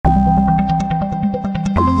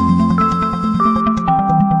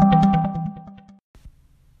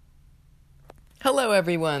Hello,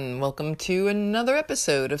 everyone. Welcome to another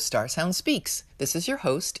episode of Star Sound Speaks. This is your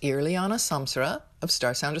host, Irliana Samsara of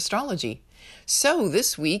Star Sound Astrology. So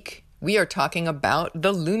this week, we are talking about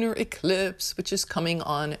the lunar eclipse, which is coming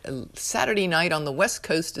on Saturday night on the west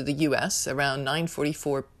coast of the U.S. around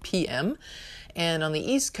 9:44 p.m. And on the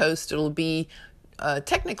east coast, it'll be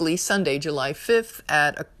technically Sunday, July 5th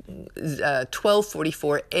at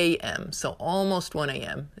 12:44 a.m. So almost 1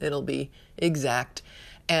 a.m. It'll be exact.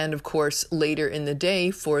 And of course, later in the day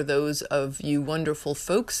for those of you wonderful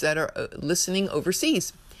folks that are listening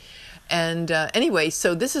overseas. And anyway,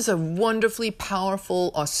 so this is a wonderfully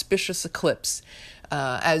powerful, auspicious eclipse.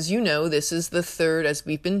 As you know, this is the third, as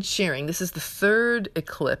we've been sharing, this is the third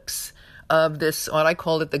eclipse of this, what I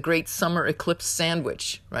called it, the Great Summer Eclipse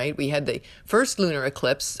Sandwich, right? We had the first lunar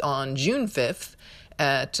eclipse on June 5th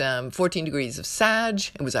at 14 degrees of Sag.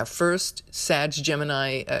 It was our first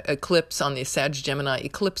Sag-Gemini eclipse on the Sag-Gemini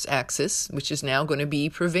eclipse axis, which is now going to be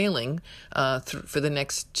prevailing for the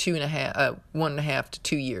next 1.5 to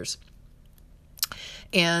 2 years.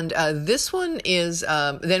 And this one is,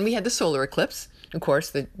 then we had the solar eclipse, of course,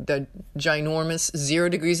 the ginormous 0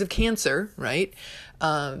 degrees of Cancer, right?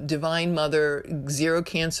 Divine Mother, zero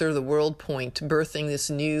Cancer, the world point, birthing this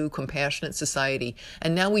new compassionate society.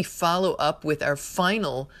 And now we follow up with our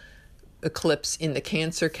final eclipse in the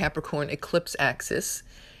Cancer Capricorn eclipse axis,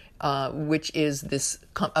 which is this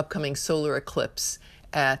upcoming solar eclipse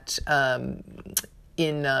at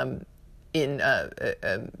in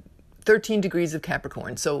 13 degrees of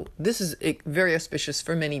Capricorn. So this is very auspicious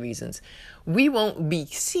for many reasons. We won't be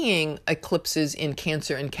seeing eclipses in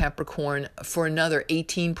Cancer and Capricorn for another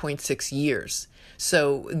 18.6 years.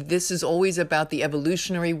 So this is always about the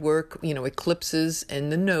evolutionary work, eclipses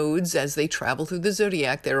and the nodes as they travel through the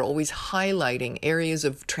zodiac. They're always highlighting areas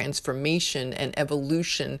of transformation and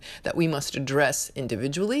evolution that we must address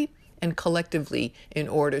individually and collectively in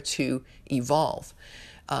order to evolve.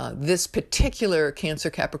 This particular Cancer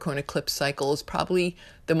Capricorn eclipse cycle is probably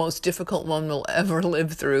the most difficult one we'll ever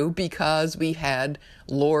live through because we had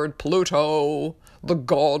Lord Pluto, the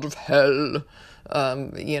god of hell,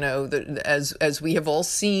 as we have all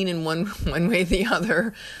seen in one way or the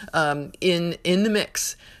other, in the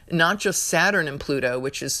mix. Not just Saturn and Pluto,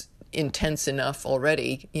 which is intense enough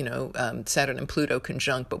already, Saturn and Pluto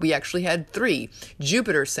conjunct, but we actually had 3,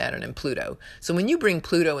 Jupiter, Saturn, and Pluto. So when you bring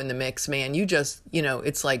Pluto in the mix, man, you just,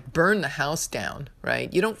 it's like burn the house down,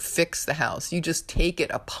 right? You don't fix the house. You just take it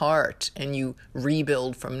apart and you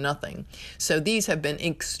rebuild from nothing. So these have been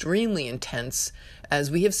extremely intense, as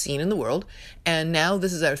we have seen in the world. And now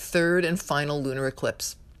this is our third and final lunar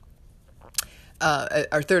eclipse.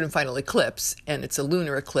 Our third and final eclipse, and it's a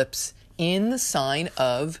lunar eclipse in the sign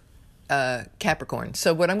of Capricorn.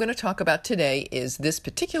 So what I'm going to talk about today is this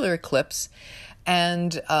particular eclipse,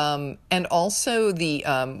 and also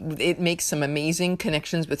it makes some amazing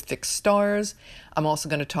connections with fixed stars. I'm also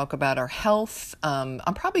going to talk about our health. I'm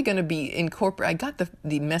probably going to be I got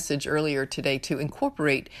the message earlier today to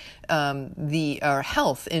incorporate our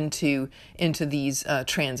health into these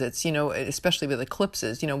transits. Especially with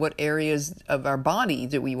eclipses. What areas of our body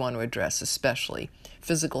do we want to address, especially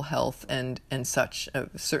physical health and such,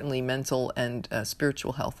 certainly mental and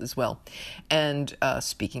spiritual health as well. And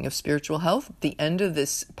speaking of spiritual health, at the end of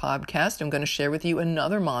this podcast, I'm going to share with you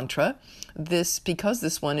another mantra. Because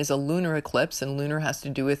this one is a lunar eclipse, and lunar has to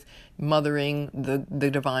do with mothering, the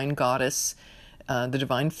divine goddess, the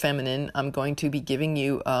divine feminine. I'm going to be giving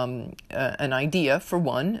you an idea for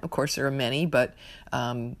one. Of course, there are many, but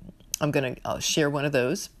I'm going to share one of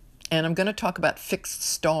those. And I'm going to talk about fixed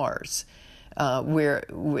stars.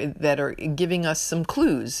 That are giving us some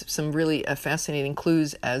clues, some really fascinating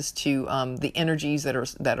clues as to the energies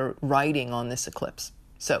that are riding on this eclipse.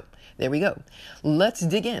 So there we go. Let's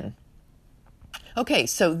dig in. Okay,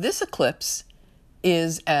 so this eclipse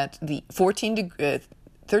is at the 13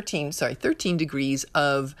 degrees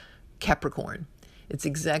of Capricorn. It's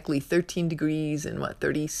exactly 13 degrees and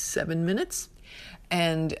 37 minutes.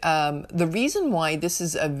 And the reason why this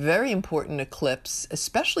is a very important eclipse,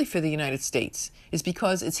 especially for the United States, is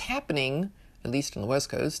because it's happening, at least on the West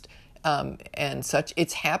Coast, and such,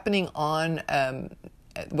 it's happening on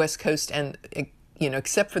West Coast and,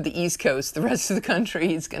 except for the East Coast, the rest of the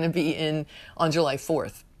country is going to be on July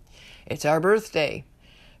 4th. It's our birthday.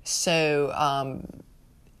 So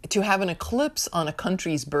to have an eclipse on a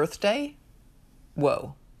country's birthday,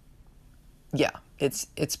 whoa. Yeah, it's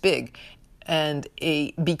big. And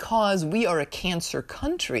because we are a Cancer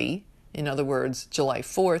country, in other words, July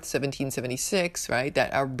 4th, 1776, right?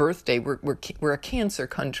 That our birthday, we're a Cancer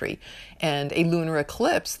country. And a lunar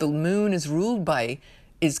eclipse, the moon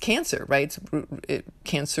is Cancer, right?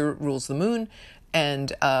 Cancer rules the moon.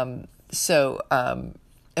 And I'm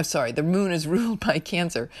sorry, the moon is ruled by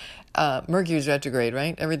Cancer. Mercury's retrograde,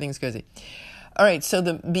 right? Everything's crazy. All right,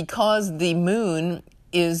 so because the moon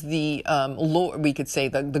is the lord, we could say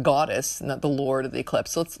the goddess, not the lord of the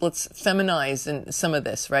eclipse. So let's feminize in some of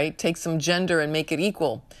this, right? Take some gender and make it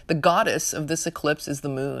equal. The goddess of this eclipse is the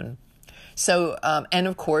moon. So, and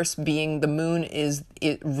of course, being the moon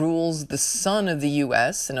it rules the sun of the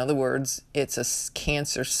U.S. In other words, it's a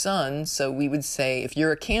Cancer sun. So we would say if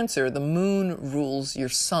you're a Cancer, the moon rules your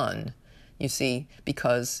sun, you see,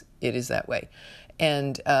 because it is that way.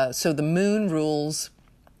 And so the moon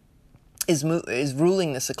is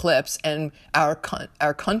ruling this eclipse, and our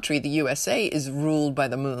country, the USA, is ruled by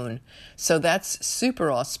the moon. So that's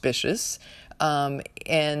super auspicious.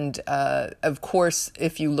 And of course,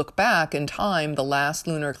 if you look back in time, the last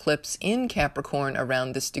lunar eclipse in Capricorn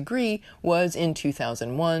around this degree was in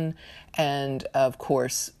 2001. And of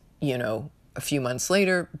course, a few months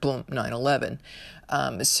later, boom, 9/11.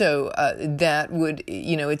 So that would,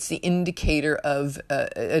 it's the indicator of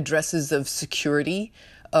addresses of security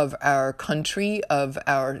of our country, of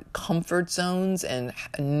our comfort zones and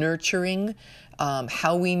nurturing,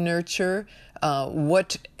 how we nurture,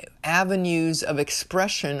 what avenues of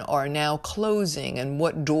expression are now closing and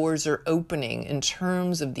what doors are opening in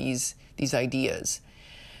terms of these ideas.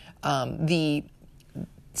 The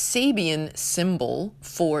Sabian symbol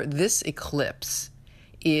for this eclipse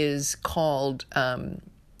is called, as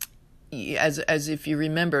if you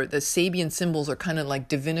remember, the Sabian symbols are kind of like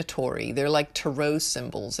divinatory. They're like tarot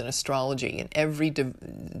symbols in astrology, and every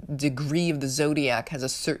degree of the zodiac has a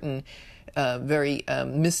certain very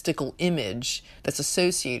mystical image that's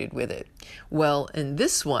associated with it. Well, in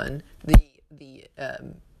this one,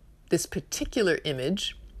 this particular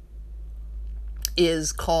image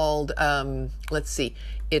is called,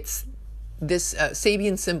 it's this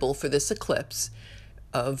Sabian symbol for this eclipse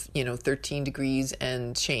of 13 degrees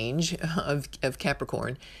and change of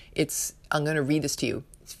Capricorn. I'm going to read this to you.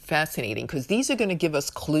 It's fascinating because these are going to give us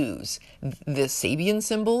clues. The Sabian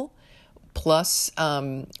symbol plus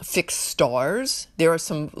fixed stars. There are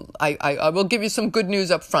some. I will give you some good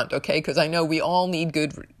news up front, okay? Because I know we all need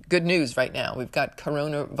good news right now. We've got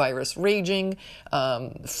coronavirus raging,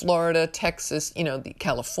 Florida, Texas,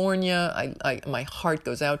 California. My heart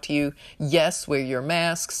goes out to you. Yes, wear your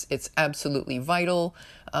masks. It's absolutely vital.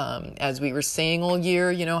 As we were saying all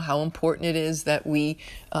year, how important it is that we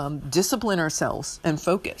discipline ourselves and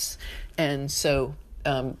focus. And so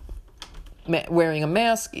wearing a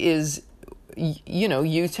mask is,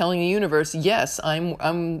 you telling the universe, yes,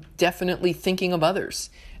 I'm definitely thinking of others.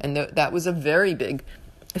 And that was a very big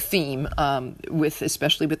theme,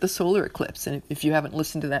 especially with the solar eclipse. And if you haven't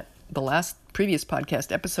listened to the previous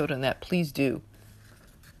podcast episode on that, please do.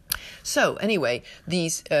 So anyway,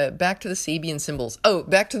 these back to the Sabian symbols. Oh,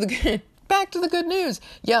 back to the good news.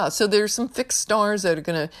 Yeah, so there's some fixed stars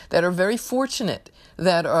that are very fortunate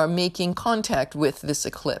that are making contact with this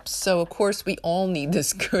eclipse. So of course we all need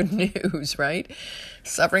this good news, right?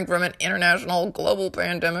 Suffering from an international global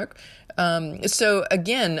pandemic. So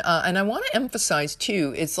again, and I want to emphasize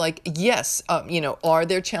too, it's like, yes, are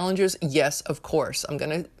there challenges? Yes, of course. I'm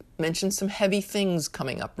going to mention some heavy things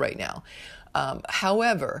coming up right now.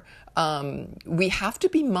 However, we have to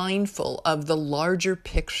be mindful of the larger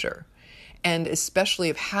picture, and especially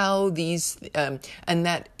of how these, and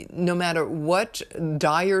that no matter what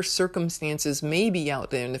dire circumstances may be out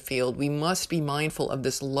there in the field, we must be mindful of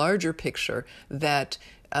this larger picture that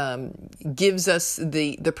gives us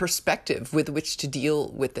the perspective with which to deal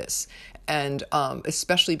with this. And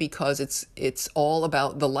especially because it's all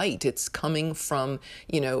about the light. It's coming from,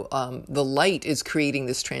 the light is creating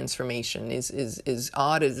this transformation, is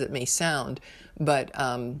odd as it may sound. But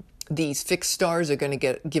these fixed stars are going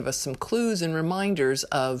to give us some clues and reminders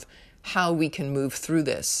of how we can move through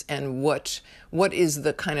this and what is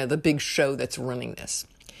the kind of the big show that's running this.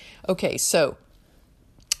 Okay, so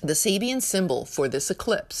the Sabian symbol for this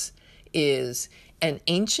eclipse is an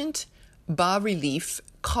ancient bas-relief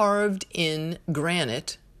carved in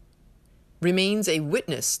granite, remains a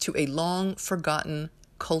witness to a long-forgotten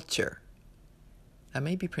culture. That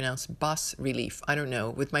may be pronounced bas-relief. I don't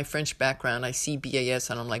know. With my French background, I see BAS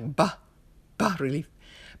and I'm like, bas-relief.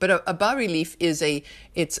 But a bas-relief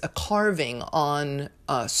it's a carving on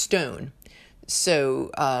stone. So,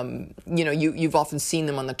 you've often seen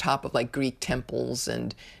them on the top of like Greek temples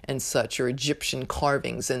and such, or Egyptian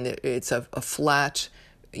carvings, and it's a flat,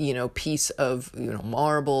 piece of,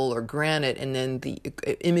 marble or granite, and then the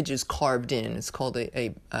image is carved in. It's called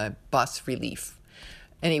a bas-relief.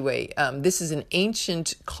 Anyway, this is an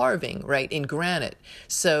ancient carving, right, in granite.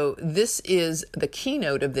 So this is, the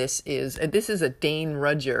keynote of this is a Dane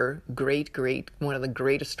Rudger, one of the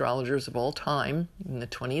great astrologers of all time in the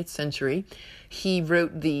 20th century. He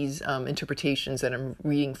wrote these interpretations that I'm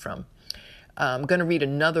reading from. I'm going to read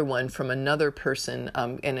another one from another person,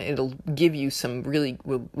 and it'll give you some really,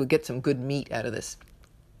 we'll get some good meat out of this.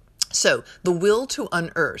 So, the will to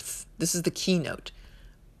unearth, this is the keynote.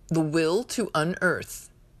 The will to unearth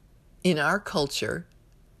in our culture,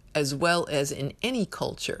 as well as in any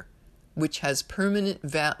culture, which has permanent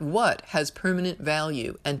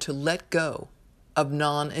value, and to let go of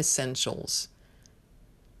non-essentials.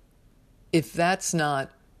 If that's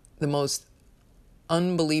not the most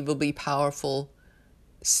unbelievably powerful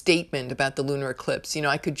statement about the lunar eclipse,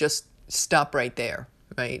 I could just stop right there,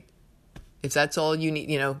 right? If that's all you need,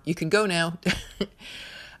 you can go now.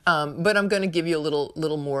 But I'm going to give you a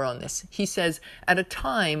little more on this. He says, at a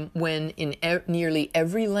time when in nearly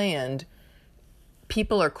every land,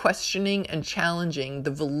 people are questioning and challenging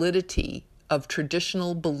the validity of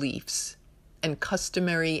traditional beliefs and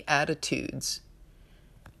customary attitudes,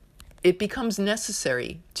 it becomes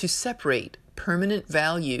necessary to separate permanent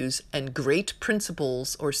values and great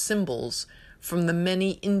principles or symbols from the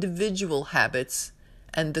many individual habits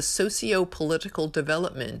and the socio-political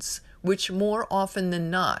developments which more often than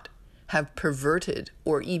not have perverted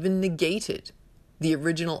or even negated the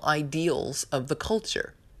original ideals of the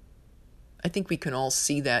culture. I think we can all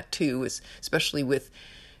see that too, especially with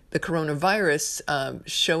the coronavirus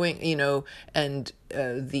showing, and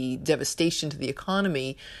the devastation to the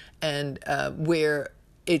economy, and where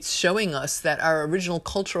it's showing us that our original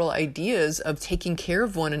cultural ideas of taking care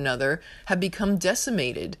of one another have become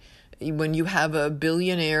decimated. When you have a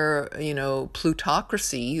billionaire,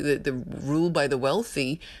 plutocracy, the rule by the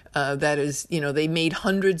wealthy, that is, they made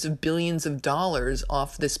hundreds of billions of dollars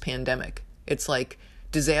off this pandemic. It's like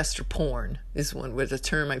disaster porn. This one was a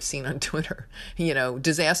term I've seen on Twitter.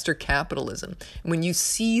 Disaster capitalism. When you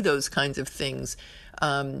see those kinds of things,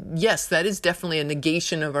 yes, that is definitely a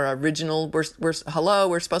negation of our original. We're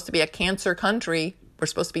supposed to be a cancer country. We're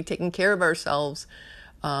supposed to be taking care of ourselves.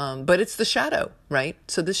 But it's the shadow, right?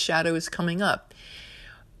 So this shadow is coming up.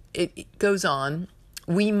 It goes on.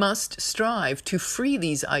 We must strive to free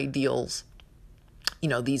these ideals,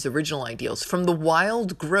 these original ideals, from the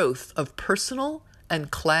wild growth of personal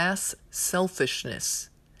and class selfishness,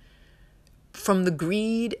 from the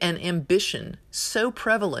greed and ambition so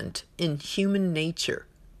prevalent in human nature,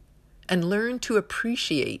 and learn to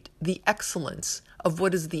appreciate the excellence of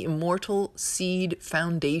what is the immortal seed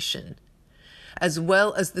foundation, as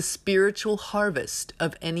well as the spiritual harvest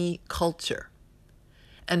of any culture,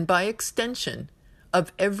 and by extension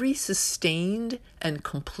of every sustained and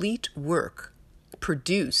complete work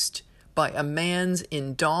produced by a man's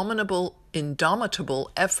indomitable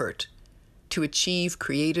effort to achieve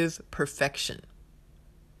creative perfection.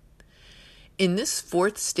 In this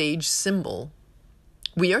fourth stage symbol,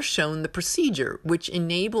 we are shown the procedure which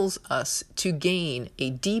enables us to gain a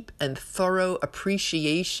deep and thorough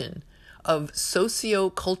appreciation of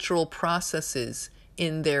socio-cultural processes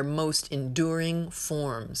in their most enduring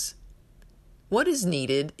forms. What is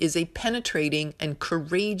needed is a penetrating and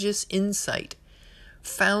courageous insight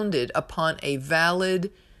founded upon a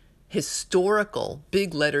valid historical,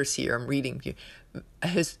 big letters here, I'm reading you,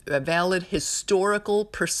 a valid historical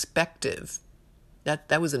perspective.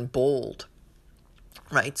 That was in bold,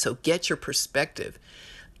 right? So get your perspective.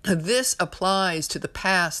 This applies to the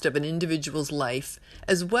past of an individual's life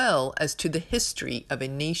as well as to the history of a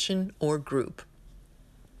nation or group.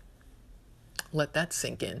 Let that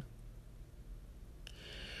sink in.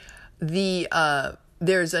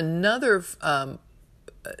 There's another,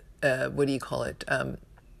 what do you call it?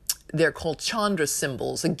 They're called Chandra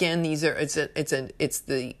symbols. Again, these are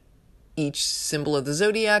each symbol of the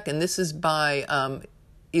zodiac, and this is by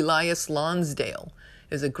Elias Lonsdale.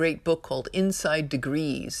 There's a great book called Inside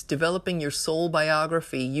Degrees, Developing Your Soul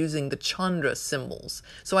Biography Using the Chandra Symbols.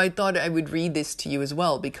 So I thought I would read this to you as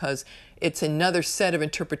well, because it's another set of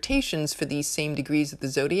interpretations for these same degrees of the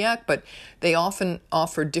zodiac, but they often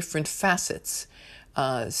offer different facets.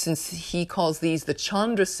 Since he calls these the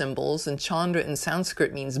Chandra symbols, and Chandra in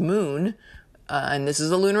Sanskrit means moon, and this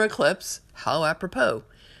is a lunar eclipse, how apropos.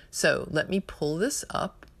 So let me pull this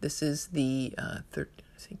up. This is the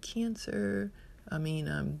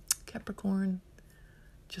Capricorn.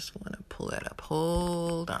 Just want to pull that up.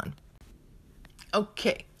 Hold on.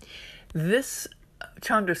 Okay. This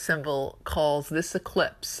Chandra symbol calls this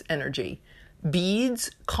eclipse energy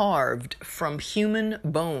beads carved from human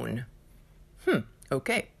bone.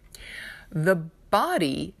 Okay. The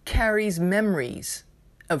body carries memories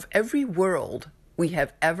of every world we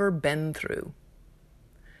have ever been through.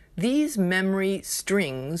 These memory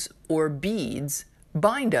strings or beads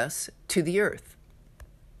bind us to the earth.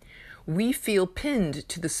 We feel pinned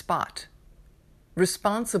to the spot,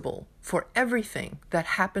 responsible for everything that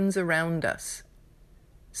happens around us,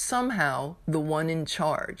 somehow the one in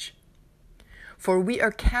charge. For we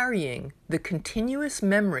are carrying the continuous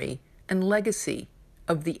memory and legacy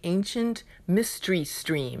of the ancient mystery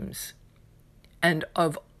streams and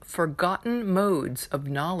of forgotten modes of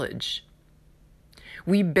knowledge.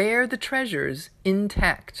 We bear the treasures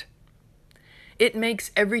intact. It makes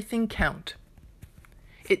everything count.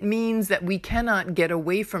 It means that we cannot get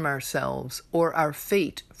away from ourselves or our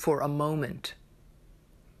fate for a moment.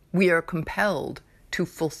 We are compelled to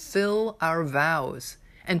fulfill our vows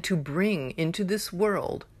and to bring into this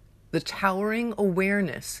world the towering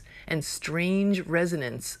awareness and strange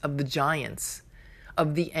resonance of the giants,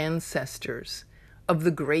 of the ancestors, of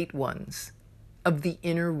the great ones, of the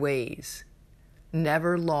inner ways,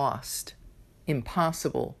 never lost,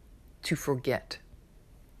 impossible to forget.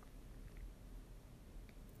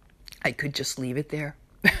 I could just leave it there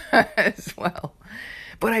as well.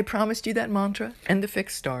 But I promised you that mantra and the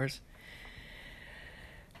fixed stars.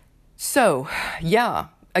 So, yeah,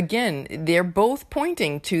 again, they're both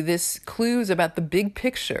pointing to this clues about the big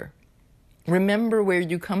picture. Remember where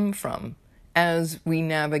you come from as we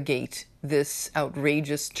navigate this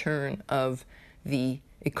outrageous turn of the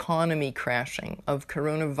economy crashing, of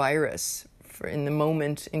coronavirus in the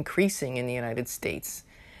moment increasing in the United States.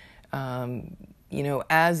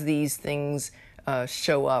 As these things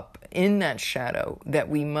show up in that shadow, that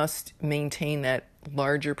we must maintain that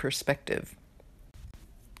larger perspective.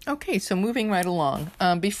 Okay, so moving right along.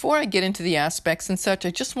 Before I get into the aspects and such,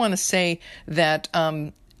 I just want to say that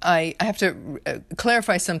I have to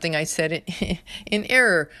clarify something I said in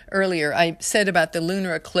error earlier. I said about the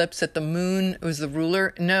lunar eclipse that the moon was the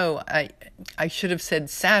ruler. No, I should have said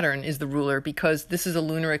Saturn is the ruler, because this is a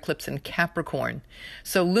lunar eclipse in Capricorn.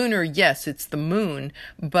 So lunar, yes, it's the moon,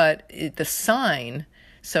 but the sign,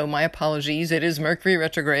 so my apologies, it is Mercury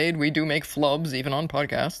retrograde. We do make flubs even on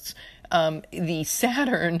podcasts. The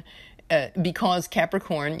Saturn, because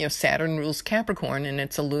Capricorn, Saturn rules Capricorn, and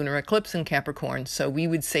it's a lunar eclipse in Capricorn. So we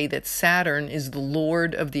would say that Saturn is the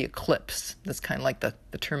lord of the eclipse. That's kind of like the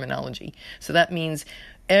terminology. So that means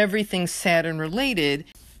everything Saturn related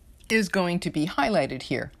is going to be highlighted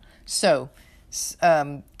here. So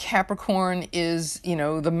Capricorn is,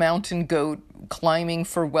 the mountain goat climbing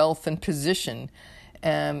for wealth and position.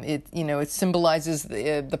 It symbolizes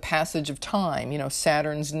the passage of time.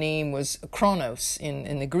 Saturn's name was Kronos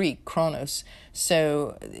in the Greek, Kronos.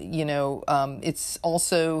 So, it's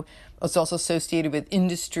also associated with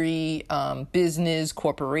industry, business,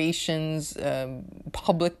 corporations,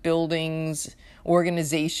 public buildings,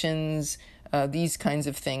 organizations, these kinds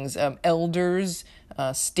of things. Elders,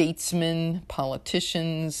 statesmen,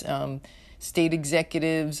 politicians, state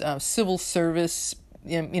executives, civil service,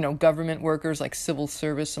 government workers like civil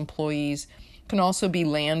service employees, can also be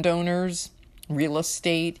landowners, real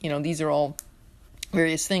estate, these are all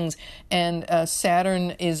various things. And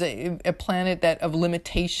Saturn is a planet of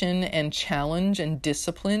limitation and challenge and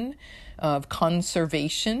discipline, of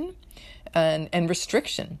conservation and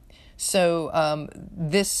restriction. So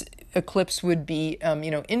this eclipse would be,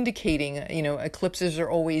 indicating, eclipses are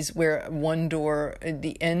always where one door,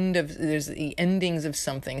 there's the endings of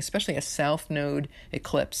something, especially a south node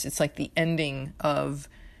eclipse. It's like the ending of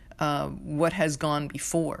what has gone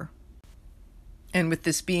before. And with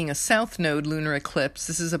this being a south node lunar eclipse,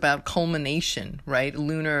 this is about culmination, right?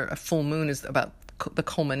 A full moon is about the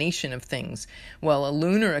culmination of things. Well, a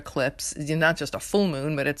lunar eclipse is not just a full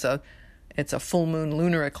moon, but it's a full moon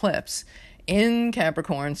lunar eclipse in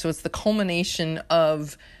Capricorn. So it's the culmination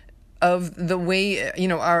of the way,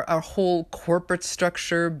 our whole corporate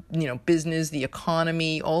structure, business, the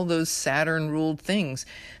economy, all those Saturn ruled things,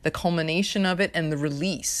 the culmination of it and the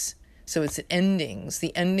release. So it's the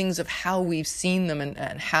endings of how we've seen them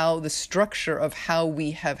and how the structure of how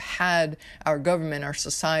we have had our government, our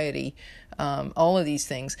society, all of these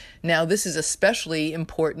things. Now, this is especially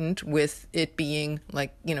important with it being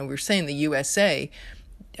like, we're saying the USA,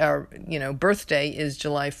 our, birthday is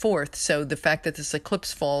July 4th. So the fact that this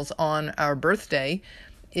eclipse falls on our birthday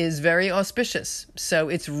is very auspicious. So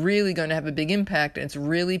it's really going to have a big impact. And it's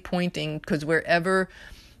really pointing, because wherever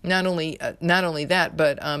not only that,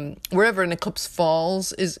 but wherever an eclipse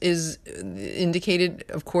falls is indicated.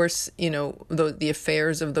 Of course, the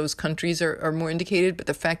affairs of those countries are more indicated. But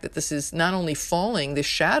the fact that this is not only falling, the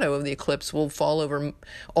shadow of the eclipse will fall over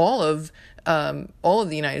all of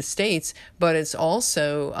the United States, but it's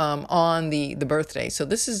also on the birthday. So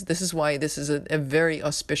this is why this is a very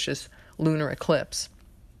auspicious lunar eclipse.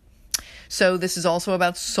 So this is also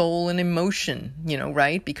about soul and emotion,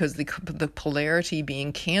 right? Because the polarity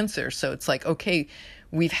being Cancer. So it's like, okay,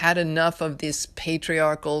 we've had enough of this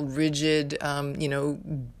patriarchal, rigid,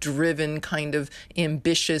 driven kind of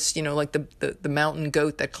ambitious, like the mountain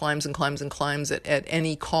goat that climbs and climbs and climbs at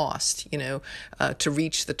any cost, to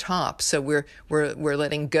reach the top. So we're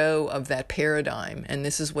letting go of that paradigm, and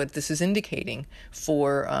this is what this is indicating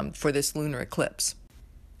for this lunar eclipse.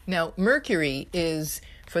 Now, Mercury is,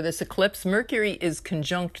 for this eclipse, Mercury is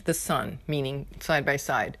conjunct the sun, meaning side by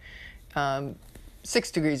side,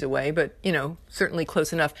 6 degrees away, but, certainly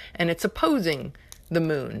close enough. And it's opposing the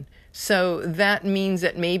moon. So that means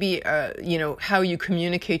that maybe, how you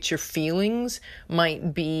communicate your feelings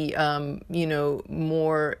might be,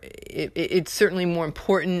 more, it's certainly more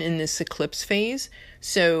important in this eclipse phase.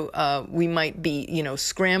 So we might be,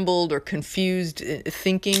 scrambled or confused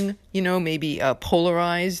thinking, maybe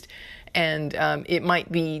polarized. And it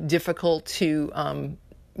might be difficult to,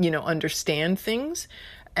 understand things.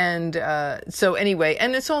 And so anyway,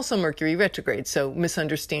 and it's also Mercury retrograde, so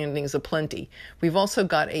misunderstandings aplenty. We've also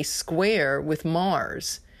got a square with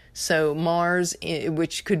Mars. So Mars,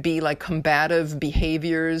 which could be like combative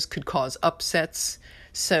behaviors, could cause upsets.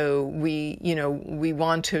 So we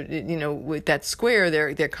want to, with that square,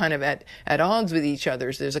 they're kind of at odds with each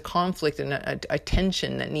other. There's a conflict and a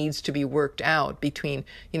tension that needs to be worked out between,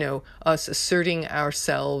 us asserting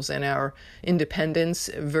ourselves and our independence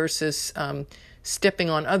versus stepping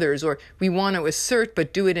on others, or we want to assert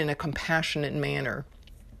but do it in a compassionate manner.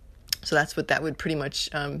 So that's what that would pretty much,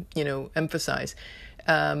 emphasize.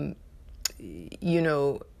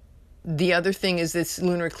 The other thing is this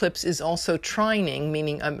lunar eclipse is also trining,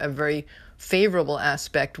 meaning a very favorable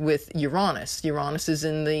aspect with Uranus. Uranus is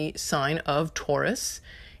in the sign of Taurus.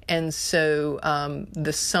 And so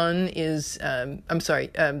the sun is,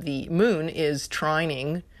 the moon is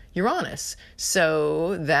trining Uranus.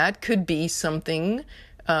 So that could be something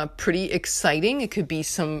pretty exciting. It could be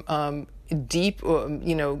some deep,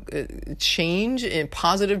 change,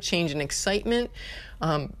 positive change and excitement.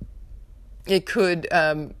 It could,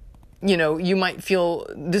 you might feel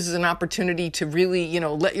this is an opportunity to really,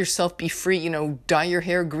 let yourself be free, dye your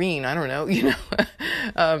hair green. I don't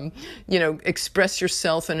know, express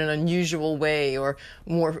yourself in an unusual way or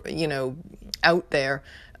more, out there.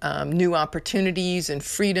 New opportunities and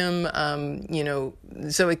freedom,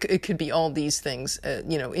 so it could be all these things,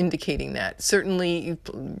 indicating that. Certainly,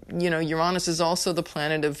 Uranus is also the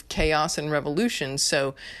planet of chaos and revolution.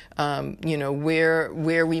 So,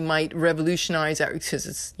 where we might revolutionize, because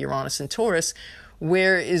it's Uranus and Taurus,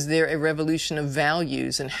 where is there a revolution of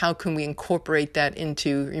values, and how can we incorporate that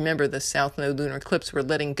into, remember, the South Node lunar eclipse, we're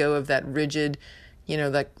letting go of that rigid,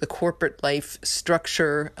 like the corporate life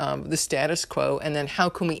structure, the status quo, and then how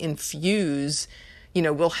can we infuse,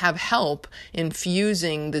 we'll have help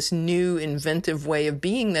infusing this new inventive way of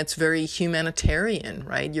being that's very humanitarian,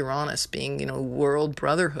 right? Uranus being, world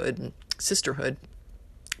brotherhood and sisterhood,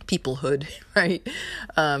 peoplehood, right?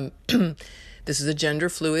 This is a gender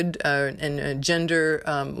fluid and a gender,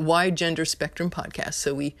 wide gender spectrum podcast,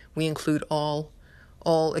 so we include all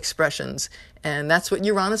expressions. And that's what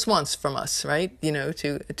Uranus wants from us, right?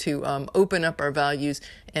 To open up our values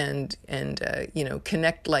and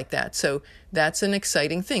connect like that. So that's an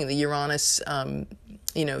exciting thing, the Uranus,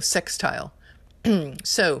 sextile.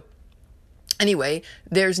 So anyway,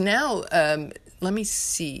 there's now, let me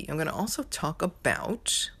see. I'm going to also talk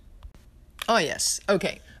about, oh yes.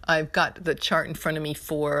 Okay. I've got the chart in front of me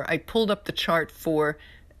I pulled up the chart for,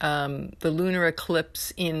 the lunar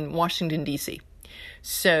eclipse in Washington, D.C.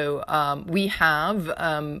 So we have,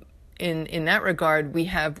 in that regard,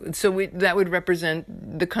 that would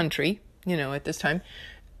represent the country, at this time.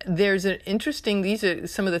 There's an interesting, these are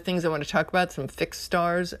some of the things I want to talk about, some fixed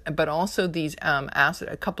stars, but also these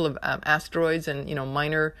a couple of asteroids and,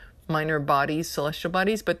 minor bodies, celestial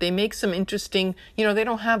bodies, but they make some interesting, they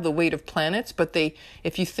don't have the weight of planets, but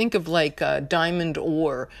if you think of like diamond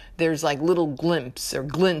ore, there's like little glints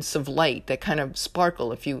of light that kind of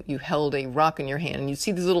sparkle if you held a rock in your hand, and you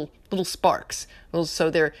see these little sparks. So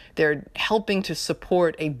they're helping to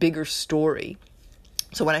support a bigger story.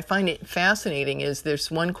 So what I find it fascinating is there's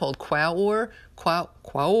one called Quaoar.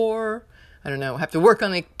 I don't know, I have to work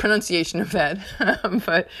on the pronunciation of that.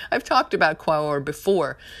 But I've talked about Quaoar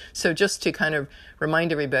before. So just to kind of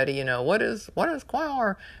remind everybody, what is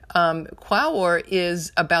Quaoar? Quaoar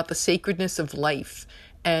is about the sacredness of life.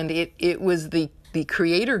 And it was the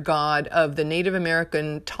creator god of the Native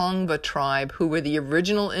American Tongva tribe, who were the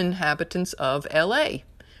original inhabitants of LA,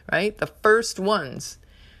 right? The first ones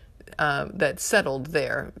that settled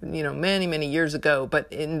there, many, many years ago.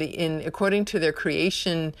 But according to their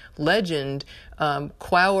creation legend,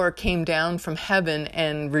 Quaoar came down from heaven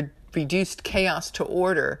and reduced chaos to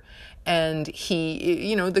order. And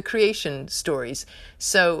he, the creation stories.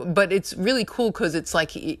 So, but it's really cool because it's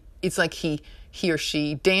like he or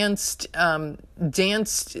she danced the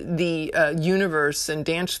universe and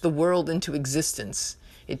danced the world into existence.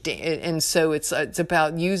 And so it's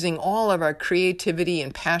about using all of our creativity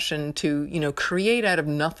and passion to create out of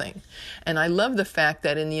nothing. And I love the fact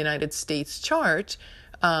that in the United States chart,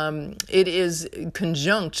 it is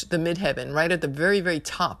conjunct the midheaven, right at the very, very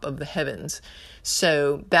top of the heavens.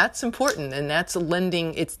 So that's important, and that's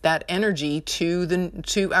lending that energy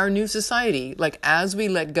to our new society. Like, as we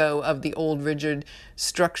let go of the old rigid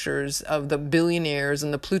structures of the billionaires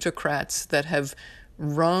and the plutocrats that have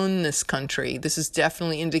run this country, this is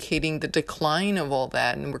definitely indicating the decline of all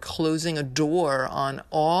that, and we're closing a door on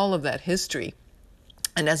all of that history.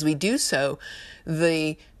 And as we do so,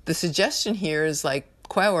 the suggestion here is like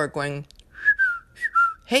Quaoar going,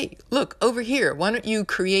 hey, look, over here, why don't you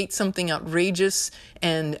create something outrageous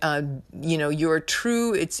and, you're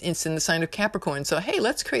true, it's in the sign of Capricorn. So, hey,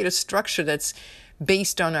 let's create a structure that's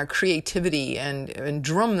based on our creativity and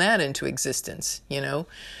drum that into existence,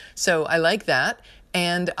 So I like that.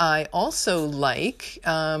 And I also like,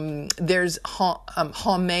 there's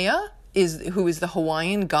Haumea, who is the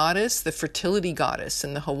Hawaiian goddess, the fertility goddess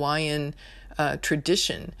in the Hawaiian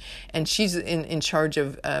tradition, and she's in charge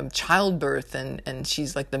of childbirth, and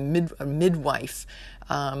she's like the midwife,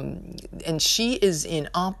 and she is in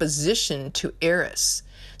opposition to Eris.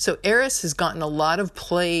 So Eris has gotten a lot of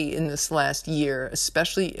play in this last year,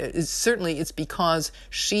 especially certainly it's because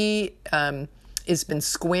she has been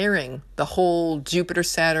squaring the whole Jupiter,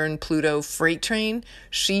 Saturn, Pluto freight train.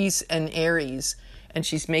 She's an Aries, and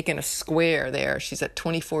she's making a square there. She's at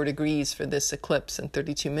 24 degrees for this eclipse in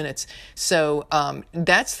 32 minutes. So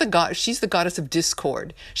that's she's the goddess of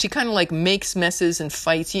discord. She kind of like makes messes and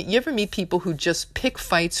fights. You ever meet people who just pick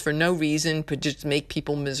fights for no reason, but just make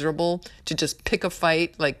people miserable? To just pick a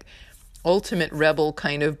fight, like ultimate rebel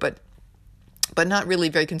kind of, but not really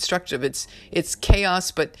very constructive. It's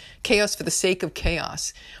chaos, but chaos for the sake of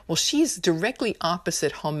chaos. Well, she's directly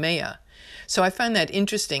opposite Haumea. So I find that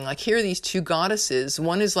interesting. Like, here are these two goddesses.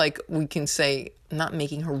 One is like, we can say, not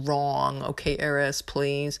making her wrong. Okay, Eris,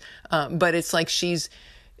 please. But it's like she's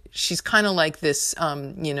kind of like this,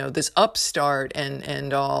 this upstart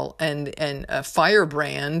and a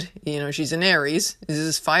firebrand. She's an Aries. This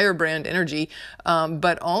is firebrand energy,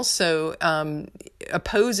 but also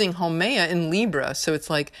opposing Haumea in Libra. So it's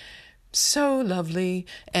like, so lovely.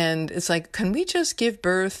 And it's like, can we just give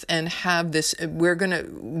birth and have this, we're going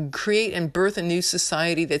to create and birth a new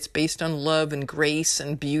society that's based on love and grace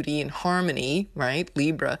and beauty and harmony, right?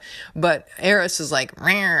 Libra. But Eris is like,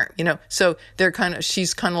 so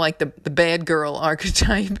she's kind of like the bad girl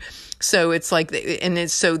archetype. So it's like,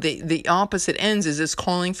 the opposite ends is this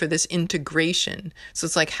calling for this integration. So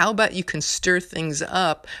it's like, how about you can stir things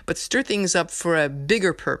up, but stir things up for a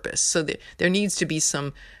bigger purpose. So there needs to be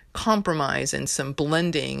some compromise and some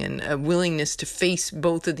blending and a willingness to face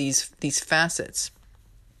both of these facets.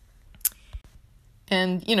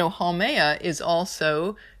 And, Haumea is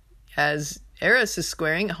also, as Eris is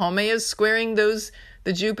squaring, Haumea is squaring the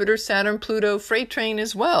Jupiter, Saturn, Pluto freight train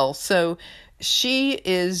as well. So she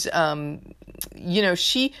is,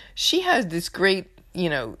 she has this great,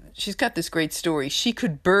 she's got this great story. She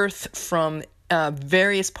could birth from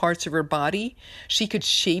various parts of her body. She could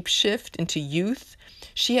shapeshift into youth.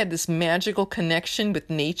 She had this magical connection with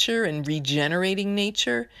nature and regenerating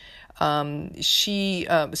nature. She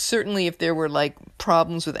certainly, if there were like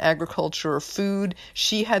problems with agriculture or food,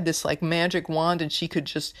 she had this like magic wand, and she could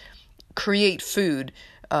just create food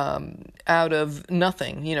out of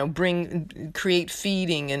nothing. Create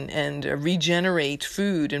feeding and regenerate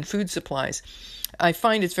food and food supplies. I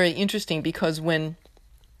find it's very interesting because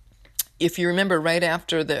if you remember, right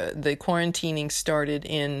after the quarantining started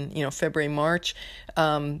in February, March,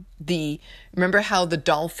 remember how the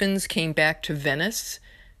dolphins came back to Venice,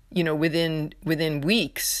 within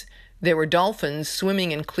weeks, there were dolphins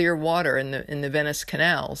swimming in clear water in the Venice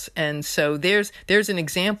canals. And so there's an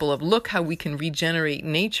example of, look how we can regenerate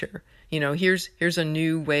nature. Here's a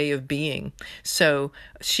new way of being. So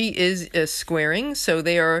she is squaring. So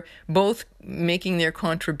they are both making their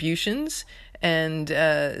contributions. And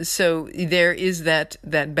so there is that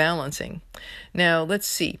balancing. Now, let's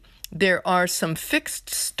see. There are some fixed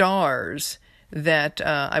stars that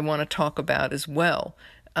I want to talk about as well.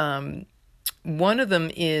 One of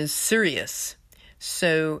them is Sirius.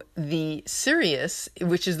 So the Sirius,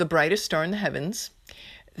 which is the brightest star in the heavens,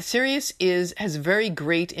 Sirius has very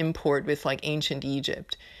great import with like ancient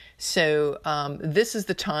Egypt. So this is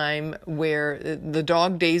the time where the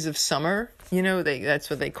dog days of summer, that's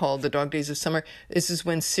what they call the dog days of summer. This is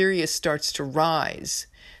when Sirius starts to rise.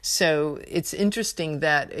 So it's interesting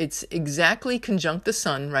that it's exactly conjunct the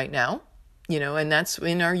sun right now, and that's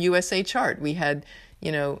in our USA chart. We had,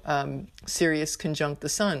 Sirius conjunct the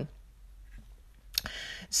sun.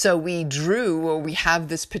 So we have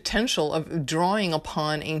this potential of drawing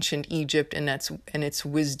upon ancient Egypt and its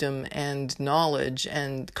wisdom and knowledge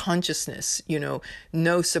and consciousness.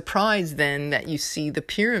 No surprise then that you see the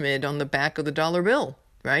pyramid on the back of the dollar bill,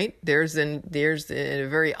 right? There's a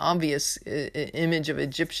very obvious image of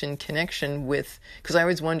Egyptian connection with, because I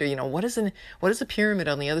always wonder, what does a pyramid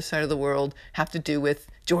on the other side of the world have to do with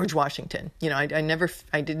George Washington? I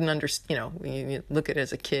didn't understand, when you look at it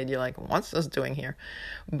as a kid, you're like, what's this doing here?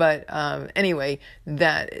 But anyway,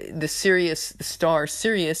 that the star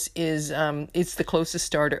Sirius is, it's the closest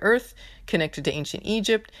star to Earth, connected to ancient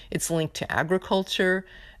Egypt. It's linked to agriculture.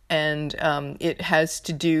 And it has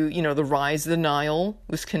to do, the rise of the Nile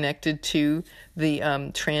was connected to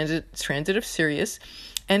the transit of Sirius.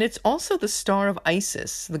 And it's also the star of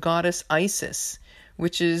Isis, the goddess Isis,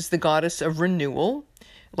 which is the goddess of renewal,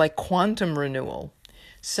 like quantum renewal.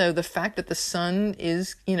 So the fact that the sun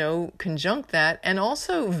is, conjunct that, and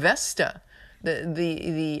also Vesta,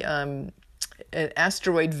 the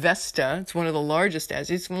asteroid Vesta, it's one of the largest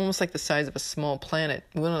asteroids. It's almost like the size of a small planet.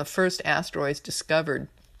 One of the first asteroids discovered.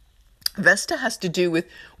 Vesta has to do with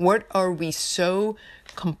what are we so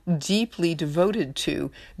deeply devoted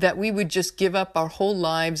to that we would just give up our whole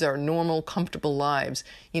lives, our normal, comfortable lives.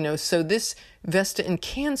 So this Vesta in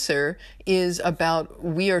Cancer is about,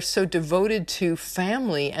 we are so devoted to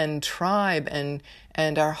family and tribe and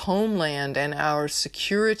our homeland and our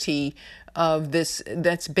security of this,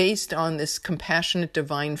 that's based on this compassionate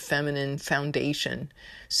divine feminine foundation.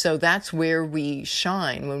 So that's where we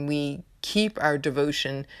shine, when we keep our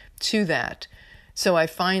devotion to that. So I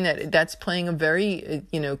find that that's playing a very,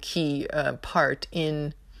 key part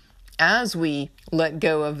in, as we let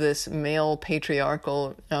go of this male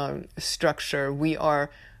patriarchal structure, we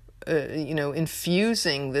are,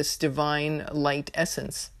 infusing this divine light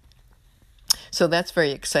essence. So that's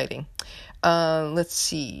very exciting. Let's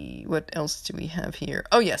see, what else do we have here?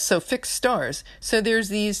 Oh yes, so fixed stars. So there's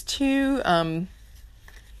these two.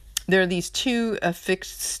 There are these two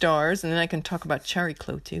fixed stars, and then I can talk about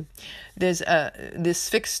Chariklo too. There's this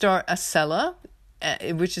fixed star Acela,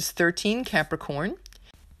 which is 13 Capricorn.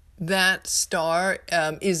 That star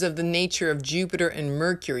is of the nature of Jupiter and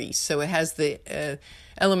Mercury, so it has the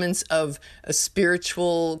elements of a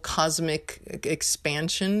spiritual, cosmic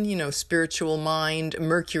expansion, spiritual mind,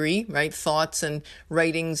 Mercury, right? Thoughts and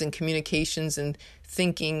writings and communications and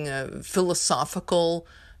thinking, philosophical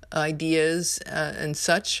ideas and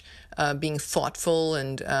such, being thoughtful,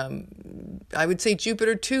 and I would say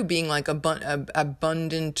Jupiter too being like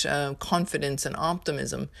abundant confidence and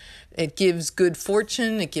optimism. It gives good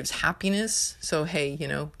fortune, it gives happiness, so hey,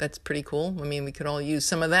 that's pretty cool. I mean, we could all use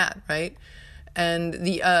some of that, right? And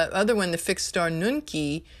the other one, the fixed star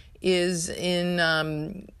Nunki, is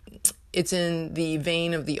in it's in the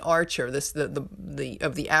vein of the archer,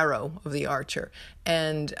 the arrow of the archer,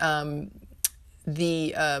 and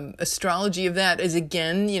the astrology of that is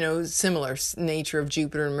again, similar nature of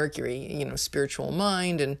Jupiter and Mercury, spiritual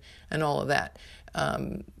mind and all of that.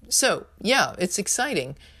 So yeah, it's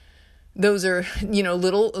exciting. Those are,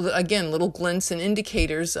 little glints and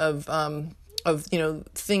indicators of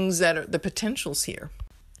things that are the potentials here.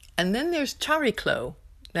 And then there's Chariklo.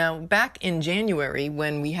 Now, back in January,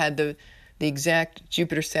 when we had the exact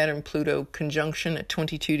Jupiter, Saturn, Pluto conjunction at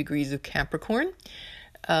 22 degrees of Capricorn,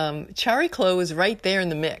 Chariklo is right there in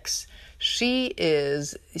the mix. She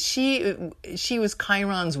was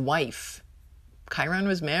Chiron's wife. Chiron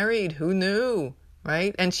was married. Who knew?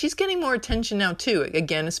 Right? And she's getting more attention now too.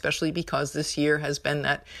 Again, especially because this year has been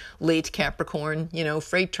that late Capricorn,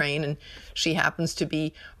 freight train, and she happens to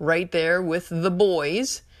be right there with the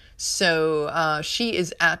boys. So she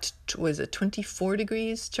is at, was it 24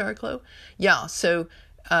 degrees, Chariklo? Yeah, so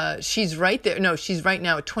she's right there. No, she's right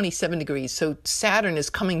now at 27 degrees. So Saturn is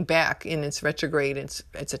coming back in its retrograde. It's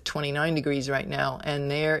at 29 degrees right now. And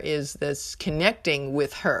there is this connecting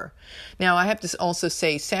with her. Now, I have to also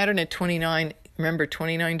say Saturn at 29, remember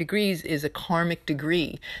 29 degrees is a karmic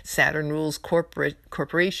degree. Saturn rules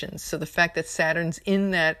corporations. So the fact that Saturn's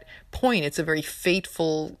in that point, it's a very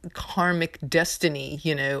fateful karmic destiny,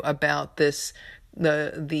 about this,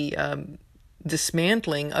 the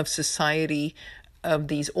dismantling of society, of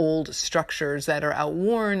these old structures that are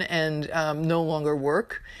outworn and no longer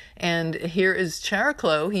work. And here is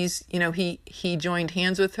Chariklo. He's, he joined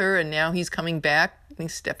hands with her, and now he's coming back.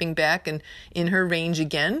 He's stepping back and in her range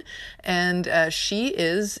again. And she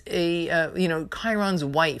is Chiron's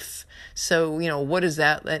wife. So, what is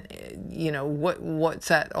that? What's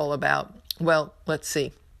that all about? Well, let's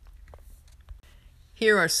see.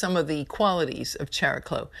 Here are some of the qualities of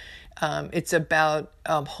Chariklo. It's about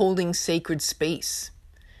holding sacred space,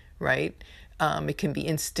 right? It can be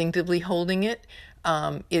instinctively holding it.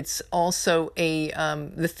 It's also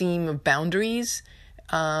the theme of boundaries.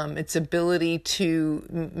 Its ability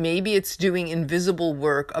to, maybe it's doing invisible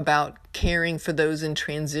work about caring for those in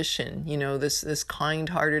transition, this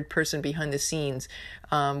kind-hearted person behind the scenes,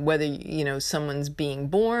 whether, someone's being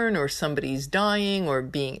born or somebody's dying or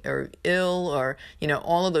ill or,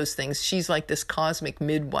 all of those things. She's like this cosmic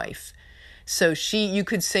midwife. So you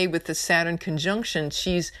could say with the Saturn conjunction,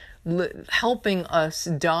 she's helping us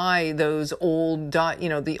die those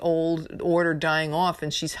the old order dying off,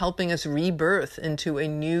 and she's helping us rebirth into a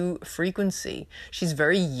new frequency. She's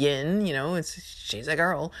very yin, she's a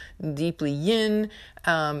girl, deeply yin,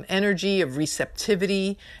 energy of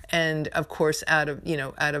receptivity, and of course out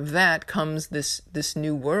of that comes this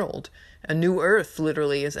new world, a new earth,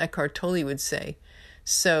 literally, as Eckhart Tolle would say.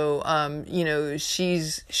 So,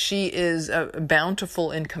 she is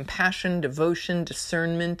bountiful in compassion, devotion,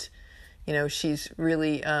 discernment. She's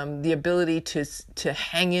really the ability to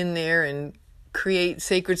hang in there and create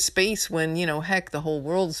sacred space when, heck, the whole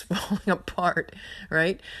world's falling apart,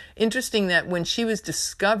 right? Interesting that when she was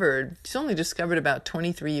discovered, she's only discovered about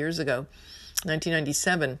 23 years ago,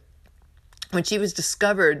 1997. When she was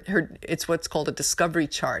discovered, it's what's called a discovery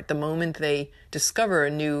chart. The moment they discover a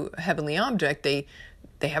new heavenly object, they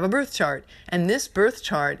have a birth chart. And this birth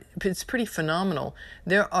chart, it's pretty phenomenal.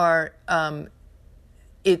 There are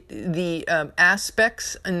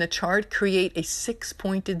aspects in the chart create a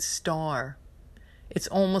six-pointed star. It's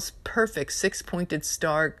almost perfect six-pointed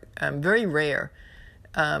star, very rare.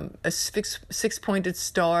 A six-pointed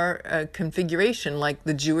star configuration, like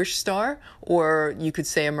the Jewish star, or you could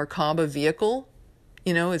say a Merkaba vehicle.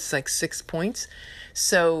 It's like 6 points.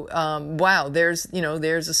 So wow, there's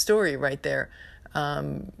a story right there.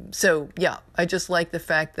 So yeah, I just like the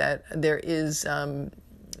fact that there is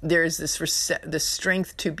this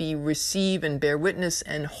strength to receive and bear witness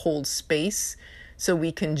and hold space, so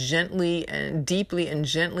we can gently and deeply and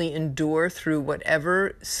gently endure through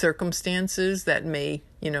whatever circumstances that may,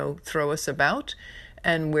 throw us about,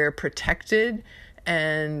 and we're protected,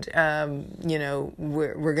 and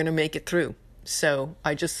we're going to make it through. So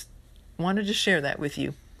I just wanted to share that with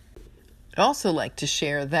you. I'd also like to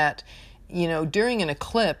share that during an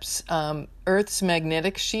eclipse, Earth's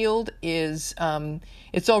magnetic shield is,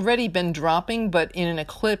 it's already been dropping, but in an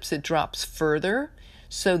eclipse it drops further.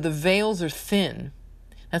 So the veils are thin.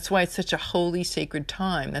 That's why it's such a holy, sacred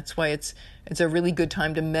time. That's why it's a really good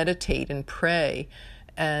time to meditate and pray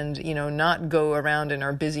and, not go around in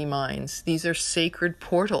our busy minds. These are sacred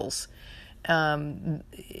portals. The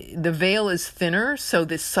veil is thinner, so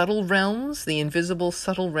the subtle realms, the invisible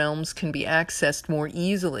subtle realms, can be accessed more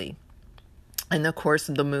easily. And of course,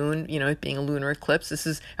 the moon, it being a lunar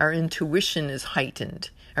eclipse, our intuition is heightened.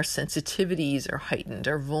 Our sensitivities are heightened,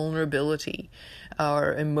 our vulnerability,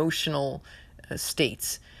 our emotional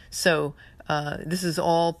states. So this is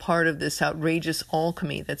all part of this outrageous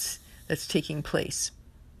alchemy that's taking place.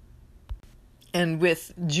 And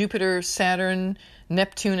with Jupiter, Saturn,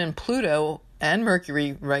 Neptune, and Pluto, and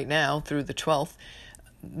Mercury right now through the 12th,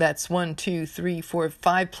 that's 1, 2, 3, 4,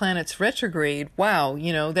 5 planets retrograde. Wow,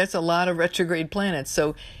 that's a lot of retrograde planets.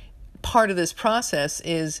 So part of this process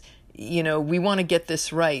is, we want to get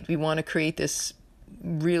this right. We want to create this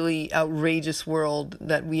really outrageous world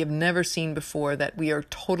that we have never seen before, that we are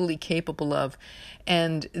totally capable of.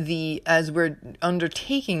 And as we're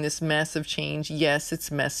undertaking this massive change, yes, it's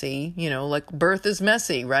messy, like birth is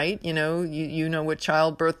messy, right? You know what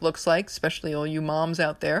childbirth looks like, especially all you moms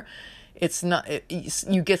out there. It's not,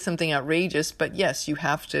 you get something outrageous, but yes, you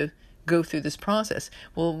have to go through this process.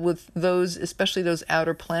 Well, with those, especially those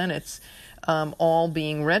outer planets, all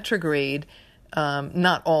being retrograde,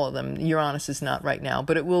 Not all of them. Uranus is not right now,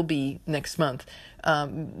 but it will be next month.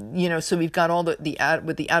 So we've got all with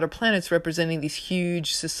the outer planets representing these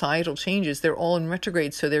huge societal changes. They're all in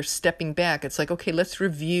retrograde, so they're stepping back. It's like, okay, let's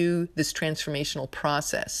review this transformational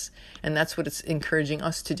process. And that's what it's encouraging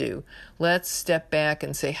us to do. Let's step back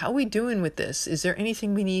and say, how are we doing with this? Is there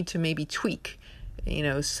anything we need to maybe tweak,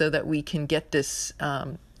 so that we can get this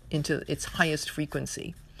into its highest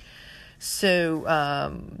frequency? So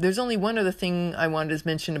there's only one other thing I wanted to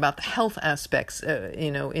mention about the health aspects,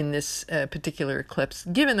 in this particular eclipse.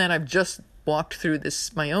 Given that I've just walked through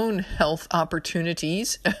my own health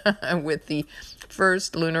opportunities with the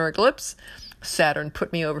first lunar eclipse, Saturn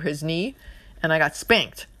put me over his knee, and I got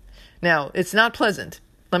spanked. Now, it's not pleasant.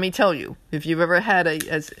 Let me tell you, if you've ever had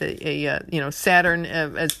a Saturn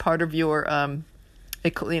as part of your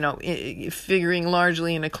figuring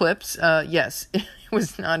largely an eclipse, yes, it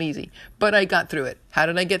was not easy, but I got through it. How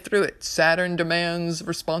did I get through it? Saturn demands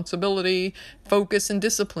responsibility, focus, and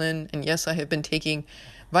discipline. And yes, I have been taking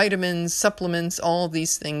vitamins, supplements, all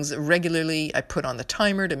these things regularly. I put on the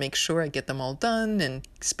timer to make sure I get them all done and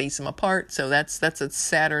space them apart. So that's a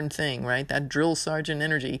Saturn thing, right? That drill sergeant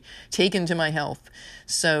energy taken to my health.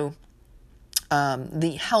 So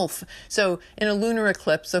the health. So in a lunar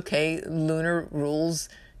eclipse, okay, lunar rules,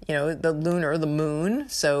 the moon.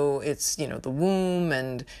 So it's, the womb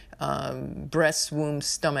and breast, womb,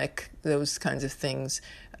 stomach, those kinds of things.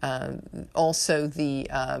 Also the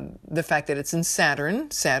fact that it's in Saturn.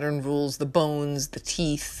 Saturn rules the bones, the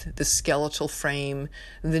teeth, the skeletal frame,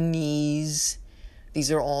 the knees. These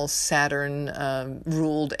are all Saturn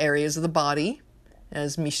ruled areas of the body.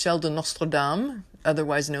 As Michel de Nostradame,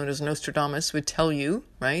 otherwise known as Nostradamus, would tell you,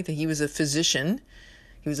 right, that he was a physician,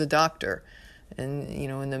 he was a doctor. And,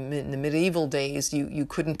 in the medieval days, you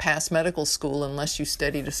couldn't pass medical school unless you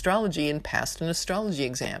studied astrology and passed an astrology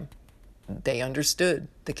exam. They understood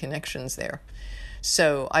the connections there.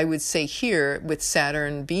 So I would say here, with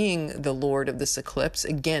Saturn being the lord of this eclipse,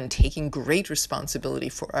 again, taking great responsibility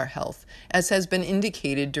for our health, as has been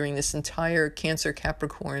indicated during this entire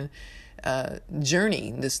Cancer-Capricorn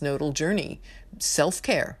journey, this nodal journey,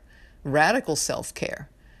 self-care, radical self-care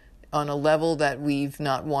on a level that we've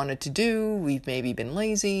not wanted to do. We've maybe been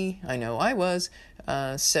lazy. I know I was.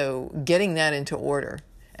 So getting that into order.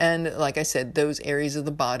 And like I said, those areas of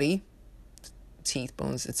the body, teeth,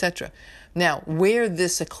 bones, etc. Now, where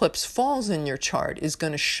this eclipse falls in your chart is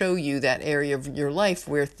going to show you that area of your life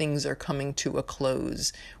where things are coming to a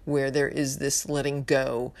close, where there is this letting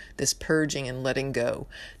go, this purging and letting go.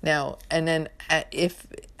 Now, and then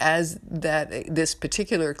this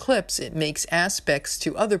particular eclipse, it makes aspects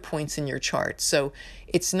to other points in your chart. So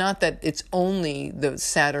it's not that it's only those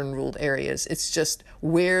Saturn-ruled areas. It's just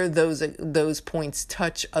where those points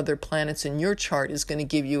touch other planets in your chart is going to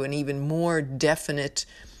give you an even more definite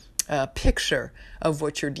picture of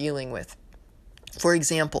what you're dealing with. For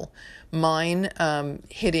example, mine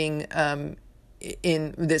hitting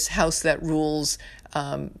in this house that rules,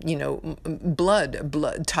 blood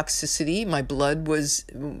toxicity.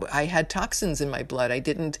 I had toxins in my blood.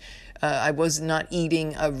 I was not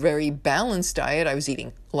eating a very balanced diet. I was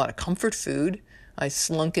eating a lot of comfort food. I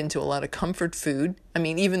slunk into a lot of comfort food. I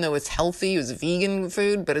mean, even though it's healthy, it was vegan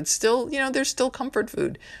food, but it's still, there's still comfort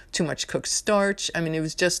food. Too much cooked starch. I mean, it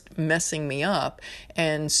was just messing me up.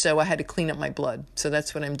 And so I had to clean up my blood. So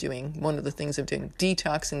that's what I'm doing. One of the things I'm doing,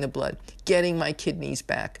 detoxing the blood, getting my kidneys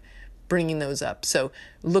back, bringing those up. So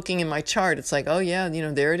looking in my chart, it's like, oh yeah,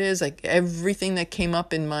 there it is. Like everything that came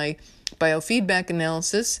up in my biofeedback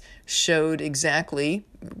analysis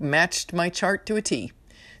matched my chart to a T.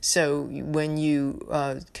 So when you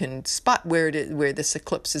can spot where this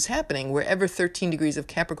eclipse is happening, wherever 13 degrees of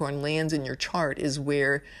Capricorn lands in your chart is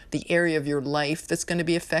where the area of your life that's going to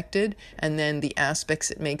be affected, and then the aspects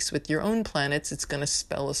it makes with your own planets, it's going to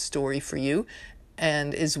spell a story for you.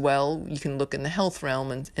 And as well, you can look in the health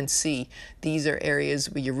realm and see these are areas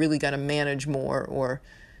where you really got to manage more, or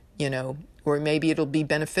maybe it'll be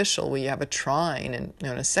beneficial where you have a trine and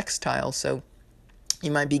a sextile. So you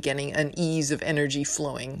might be getting an ease of energy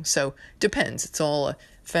flowing. So depends. It's all a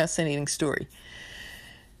fascinating story.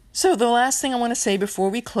 So the last thing I want to say before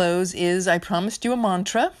we close is I promised you a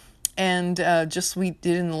mantra. And just we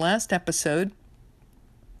did in the last episode,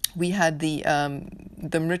 we had the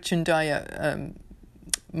Mrityunjaya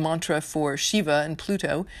mantra for Shiva and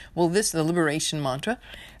Pluto. Well, the liberation mantra.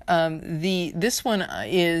 This one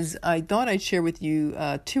is, I thought I'd share with you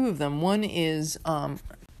two of them. One is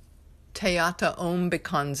Tayata Om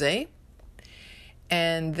Bikanze,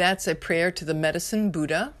 and that's a prayer to the medicine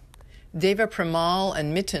Buddha, Deva Premal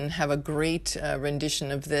and Mitten have a great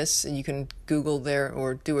rendition of this. You can Google there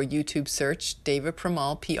or do a YouTube search, Deva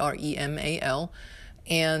Premal, Premal.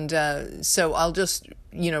 And so I'll just,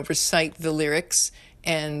 recite the lyrics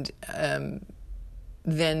and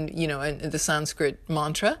then, and the Sanskrit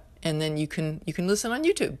mantra, and then you can listen on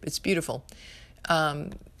YouTube. It's beautiful.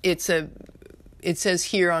 It says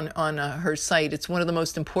here on her site, it's one of the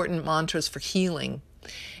most important mantras for healing.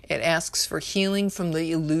 It asks for healing from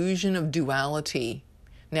the illusion of duality.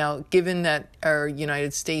 Now, given that our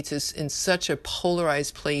United States is in such a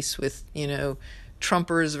polarized place with,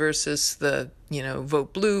 Trumpers versus the,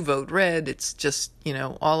 vote blue, vote red, it's just,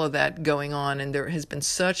 all of that going on. And there has been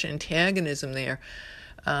such antagonism there,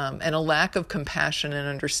 and a lack of compassion and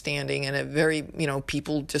understanding, and a very,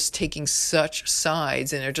 people just taking such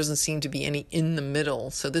sides, and there doesn't seem to be any in the middle.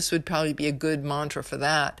 So this would probably be a good mantra for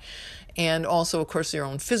that. And also, of course, your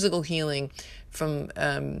own physical healing from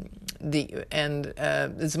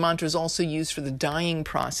this mantra is also used for the dying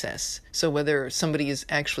process. So whether somebody is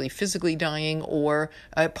actually physically dying or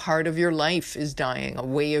a part of your life is dying, a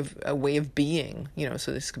way of being,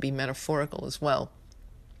 so this could be metaphorical as well.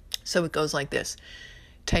 So it goes like this: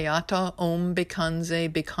 Tayata Om Bikanze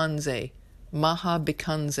Bikanze Maha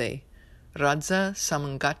Bikanze Radza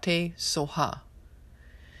Samangate Soha.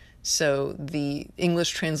 So the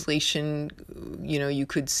English translation, you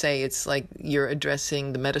could say it's like you're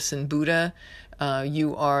addressing the medicine Buddha.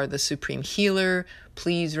 You are the supreme healer.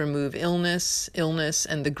 Please remove illness,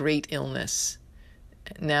 and the great illness.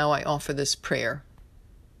 Now I offer this prayer.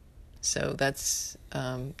 So that's,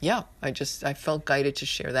 I felt guided to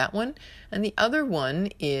share that one. And the other one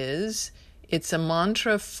is, it's a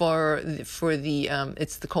mantra for the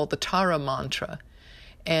it's called the Tara mantra.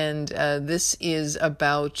 And this is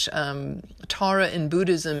about Tara in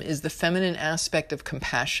Buddhism is the feminine aspect of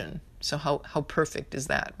compassion. So how perfect is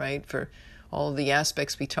that, right? For all the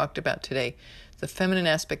aspects we talked about today. The feminine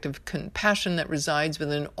aspect of compassion that resides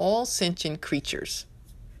within all sentient creatures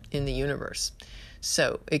in the universe.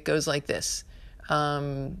 So it goes like this. Here,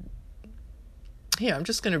 I'm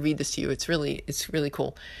just going to read this to you. It's really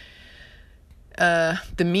cool.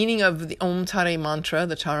 The meaning of the Om Tare mantra,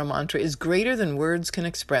 the Tara mantra, is greater than words can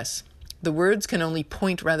express. The words can only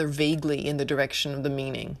point rather vaguely in the direction of the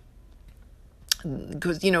meaning.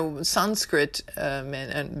 Because, Sanskrit,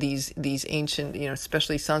 and these ancient,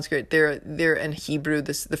 especially Sanskrit, they're in Hebrew,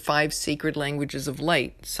 the 5 sacred languages of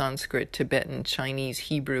light: Sanskrit, Tibetan, Chinese,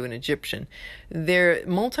 Hebrew, and Egyptian. They're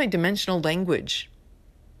multidimensional language.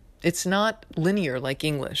 It's not linear like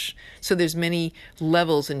English. So there's many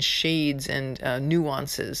levels and shades and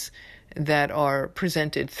nuances that are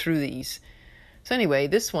presented through these. So anyway,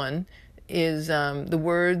 this one is the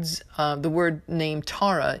word name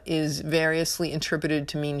Tara is variously interpreted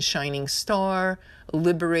to mean shining star,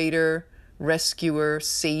 liberator, rescuer,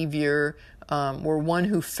 savior, or one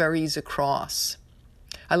who ferries across.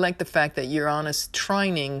 I like the fact that Uranus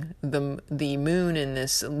trining the moon in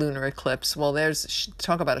this lunar eclipse. Well, there's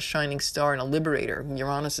talk about a shining star and a liberator.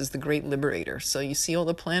 Uranus is the great liberator. So you see all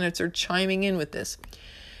the planets are chiming in with this.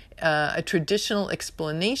 A traditional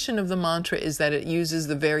explanation of the mantra is that it uses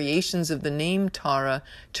the variations of the name Tara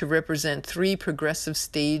to represent 3 progressive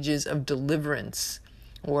stages of deliverance,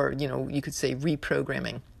 or, you could say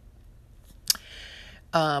reprogramming.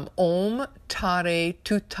 Om Tare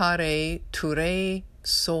Tutare Ture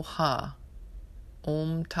Soha.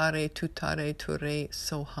 Om Tare Tutare Ture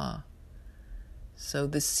Soha. So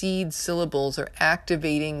the seed syllables are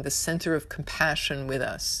activating the center of compassion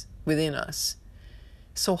within us.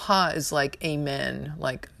 Soha is like amen,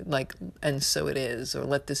 like and so it is, or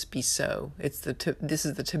let this be so. This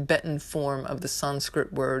is the Tibetan form of the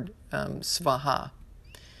Sanskrit word svaha.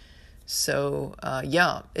 So,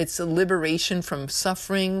 it's a liberation from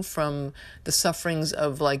suffering, from the sufferings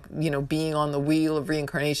of being on the wheel of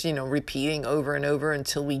reincarnation, repeating over and over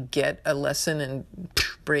until we get a lesson and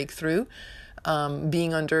break through.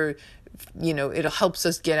 Being under, it helps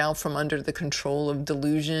us get out from under the control of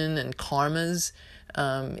delusion and karmas.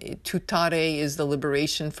 Tutare is the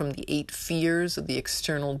liberation from the 8 fears of the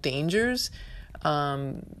external dangers.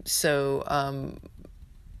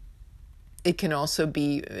 It can also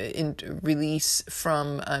be release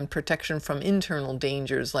from and protection from internal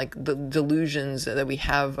dangers, like the delusions that we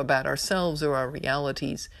have about ourselves or our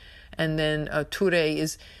realities. And then Ture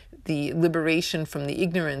is the liberation from the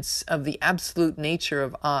ignorance of the absolute nature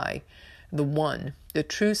of I, the one, the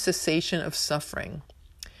true cessation of suffering.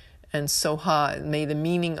 And Soha, may the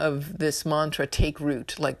meaning of this mantra take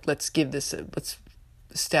root. Let's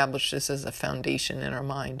establish this as a foundation in our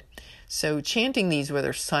mind. So chanting these,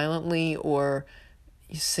 whether silently or,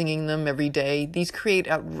 singing them every day. These create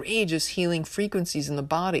outrageous healing frequencies in the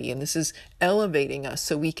body, and this is elevating us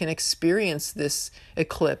so we can experience this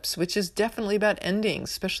eclipse, which is definitely about endings,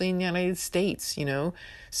 especially in the United States.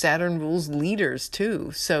 Saturn rules leaders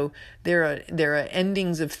too, so there are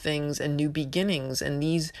endings of things and new beginnings, and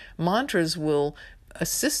these mantras will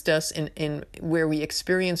assist us in where we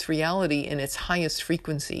experience reality in its highest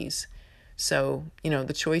frequencies. So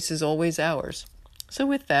the choice is always ours. So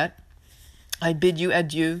with that, I bid you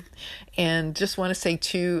adieu, and just want to say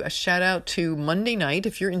a shout out to Monday night.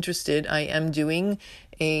 If you're interested, I am doing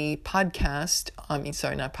a podcast.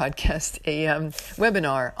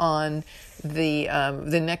 Webinar on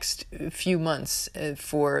the next few months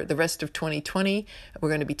for the rest of 2020. We're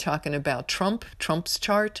going to be talking about Trump's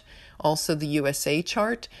chart, also the USA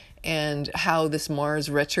chart, and how this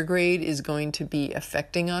Mars retrograde is going to be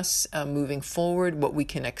affecting us moving forward, what we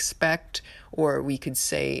can expect, or we could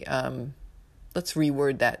say, let's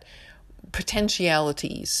reword that,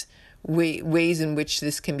 potentialities, ways in which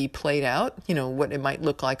this can be played out, what it might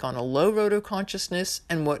look like on a low road of consciousness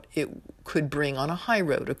and what it could bring on a high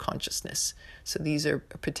road of consciousness. So these are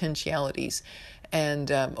potentialities and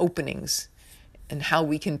openings, and how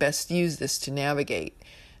we can best use this to navigate.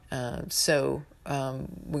 So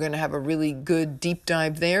we're going to have a really good deep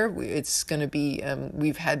dive there. It's going to be,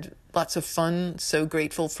 we've had lots of fun. So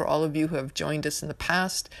grateful for all of you who have joined us in the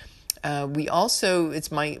past. We also,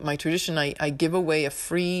 it's my tradition, I give away a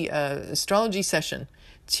free astrology session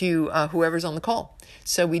to whoever's on the call.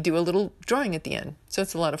 So we do a little drawing at the end. So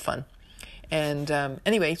it's a lot of fun. And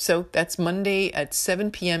anyway, so that's Monday at 7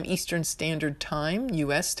 p.m. Eastern Standard Time,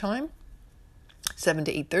 U.S. time, 7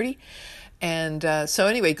 to 8:30. And so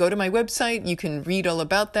anyway, go to my website. You can read all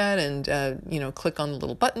about that and, click on the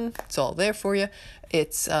little button. It's all there for you.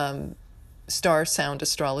 It's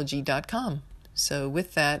starsoundastrology.com. So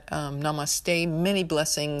with that, namaste, many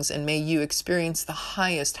blessings, and may you experience the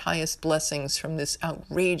highest blessings from this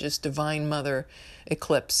outrageous Divine Mother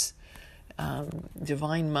eclipse.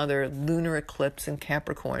 Divine Mother lunar eclipse in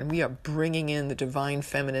Capricorn. We are bringing in the Divine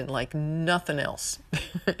Feminine like nothing else.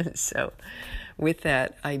 So with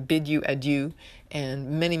that, I bid you adieu and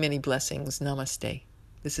many blessings. Namaste.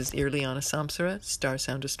 This is Irliana Samsara, Star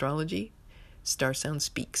Sound Astrology. Star Sound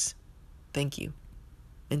Speaks. Thank you.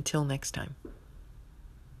 Until next time.